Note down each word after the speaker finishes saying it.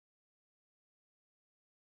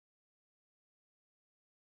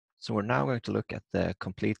So we're now going to look at the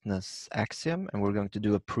completeness axiom, and we're going to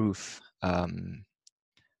do a proof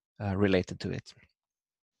related to it.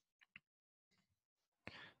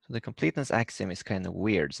 So the completeness axiom is kind of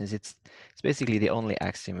weird, since it's basically the only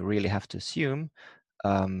axiom we really have to assume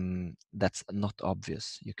that's not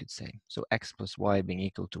obvious, you could say. So x plus y being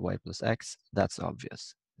equal to y plus x, that's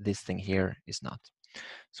obvious. This thing here is not.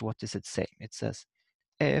 So what does it say? It says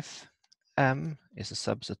if m is a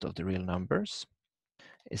subset of the real numbers,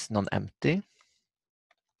 is non-empty,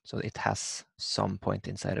 so it has some point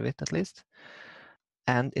inside of it at least,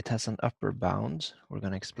 and it has an upper bound. We're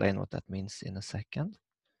going to explain what that means in a second.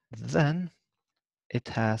 Then it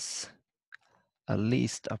has a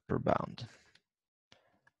least upper bound.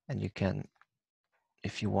 And you can,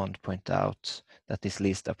 if you want, point out that this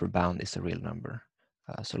least upper bound is a real number.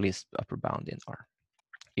 So least upper bound in R.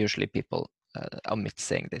 Usually people omit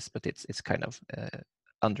saying this, but it's kind of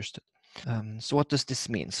understood. So what does this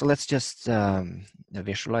mean? So let's just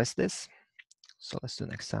visualize this. So let's do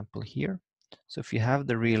an example here. So if you have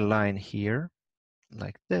the real line here,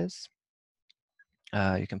 like this,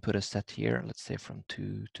 you can put a set here, let's say from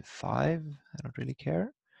 2 to 5, I don't really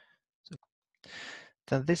care. So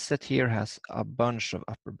then this set here has a bunch of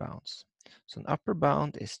upper bounds. So an upper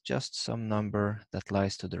bound is just some number that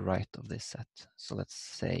lies to the right of this set. So let's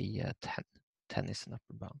say 10. 10 is an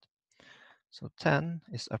upper bound. So 10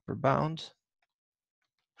 is upper bound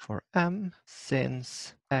for m,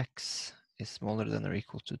 since x is smaller than or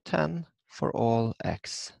equal to 10 for all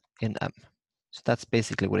x in m. So that's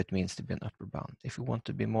basically what it means to be an upper bound. If we want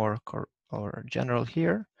to be more or general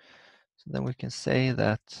here, so then we can say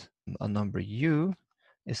that a number u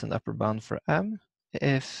is an upper bound for m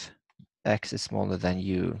if x is smaller than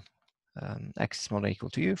u, x is smaller or equal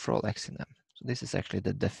to u for all x in m. So this is actually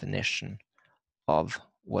the definition of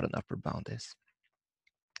what an upper bound is.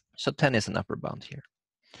 So 10 is an upper bound here.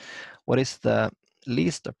 What is the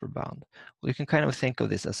least upper bound? Well, you can kind of think of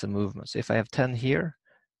this as a movement. So if I have 10 here,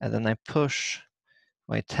 and then I push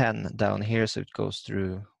my 10 down here, so it goes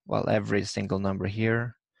through, well, every single number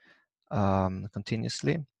here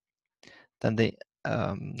continuously, then the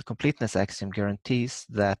completeness axiom guarantees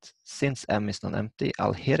that since m is non-empty,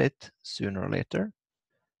 I'll hit it sooner or later.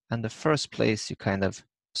 And the first place you kind of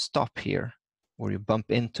stop here, or you bump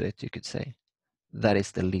into it, you could say, that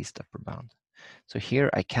is the least upper bound. So here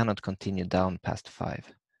I cannot continue down past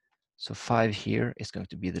 5. So 5 here is going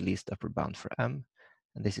to be the least upper bound for m,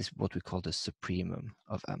 and this is what we call the supremum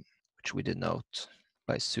of m, which we denote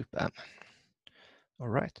by sup m. All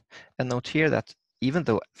right, and note here that even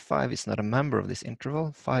though 5 is not a member of this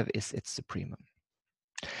interval, 5 is its supremum.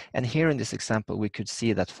 And here in this example, we could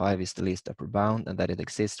see that 5 is the least upper bound and that it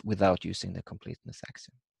exists without using the completeness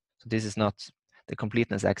axiom. So this is not, the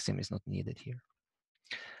completeness axiom is not needed here.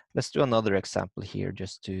 Let's do another example here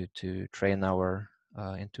just to train our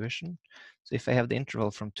intuition. So if I have the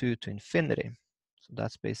interval from 2 to infinity, so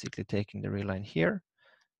that's basically taking the real line here,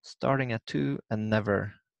 starting at 2 and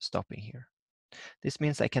never stopping here. This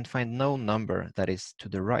means I can find no number that is to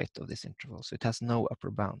the right of this interval, so it has no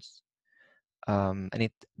upper bounds. And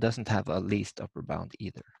it doesn't have a least upper bound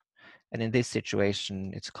either. And in this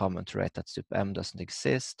situation, it's common to write that sup m doesn't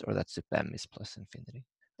exist or that sup m is plus infinity.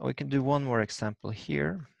 And we can do one more example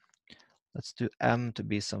here. Let's do m to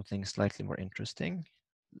be something slightly more interesting.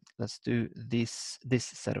 Let's do this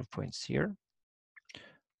set of points here,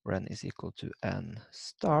 where n is equal to n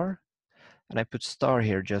star. And I put star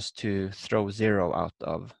here just to throw 0 out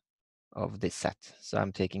of this set. So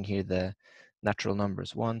I'm taking here the natural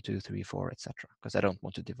numbers 1, 2, 3, 4, etc. because I don't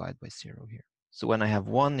want to divide by 0 here. So when I have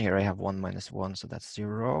 1 here, I have 1 minus 1, so that's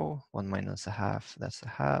 0. 1 minus a half, that's a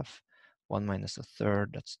half. 1 minus a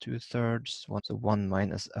third, that's 2/3. So 1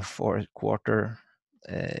 minus a 4/4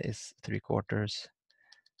 is 3/4,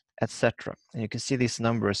 etc. And you can see these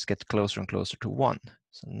numbers get closer and closer to 1.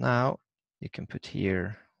 So now you can put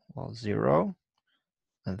here, well, 0,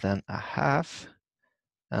 and then a half,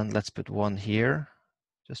 and let's put 1 here,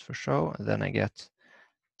 just for show, and then I get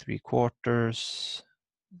 3/4,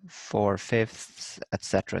 4/5,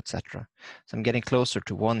 etc., etc. So I'm getting closer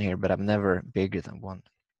to 1 here, but I'm never bigger than 1.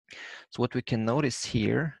 So what we can notice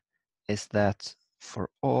here is that for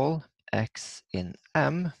all x in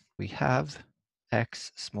m, we have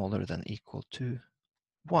x smaller than equal to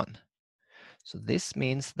 1. So this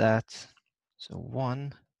means that, so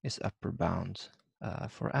 1 is upper bound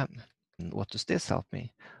for m. And what does this help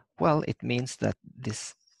me? Well, it means that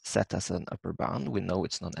this set has an upper bound. We know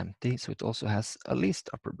it's not empty, so it also has a least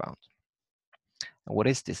upper bound. And what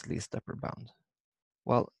is this least upper bound?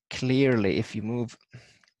 Well, clearly, if you move,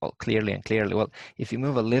 well, if you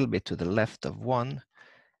move a little bit to the left of 1,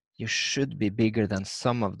 you should be bigger than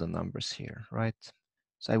some of the numbers here, right?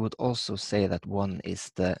 So I would also say that 1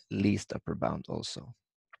 is the least upper bound also.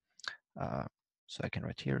 So I can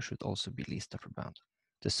write here should also be least upper bound.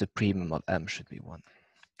 The supremum of m should be 1.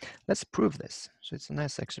 Let's prove this. So it's a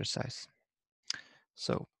nice exercise.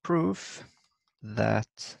 So prove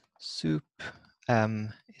that sup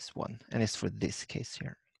m is 1, and it's for this case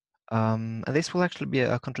here. And this will actually be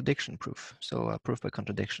a contradiction proof, so a proof by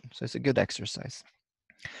contradiction. So it's a good exercise.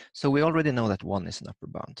 So we already know that 1 is an upper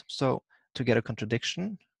bound. So to get a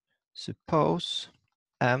contradiction, suppose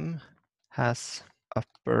m has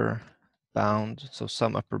upper bound, so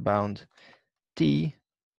some upper bound d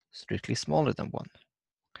strictly smaller than 1.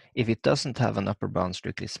 If it doesn't have an upper bound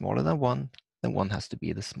strictly smaller than 1, then 1 has to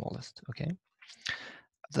be the smallest, okay?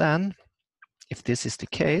 Then, if this is the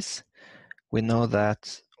case, we know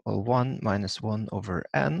that, well, 1 minus 1 over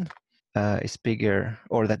n is bigger,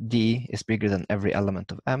 or that d is bigger than every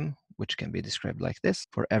element of m, which can be described like this,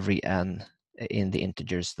 for every n in the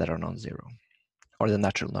integers that are non-zero, or the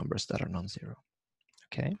natural numbers that are non-zero,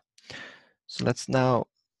 okay? So let's now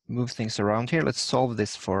move things around here. Let's solve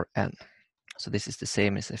this for n. So this is the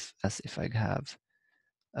same as if I have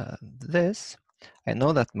this. I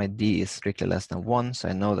know that my d is strictly less than 1, so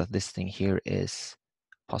I know that this thing here is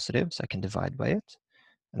positive, so I can divide by it,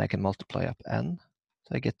 and I can multiply up n.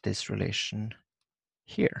 So I get this relation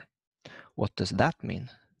here. What does that mean?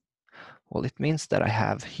 Well, it means that I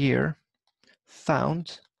have here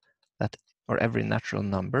found that, or every natural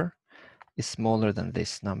number is smaller than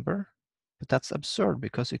this number, but that's absurd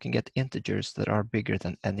because you can get integers that are bigger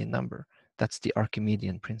than any number. That's the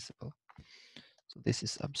Archimedean principle. So this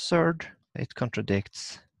is absurd. It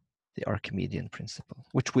contradicts the Archimedean principle,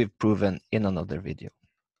 which we've proven in another video.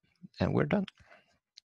 And we're done.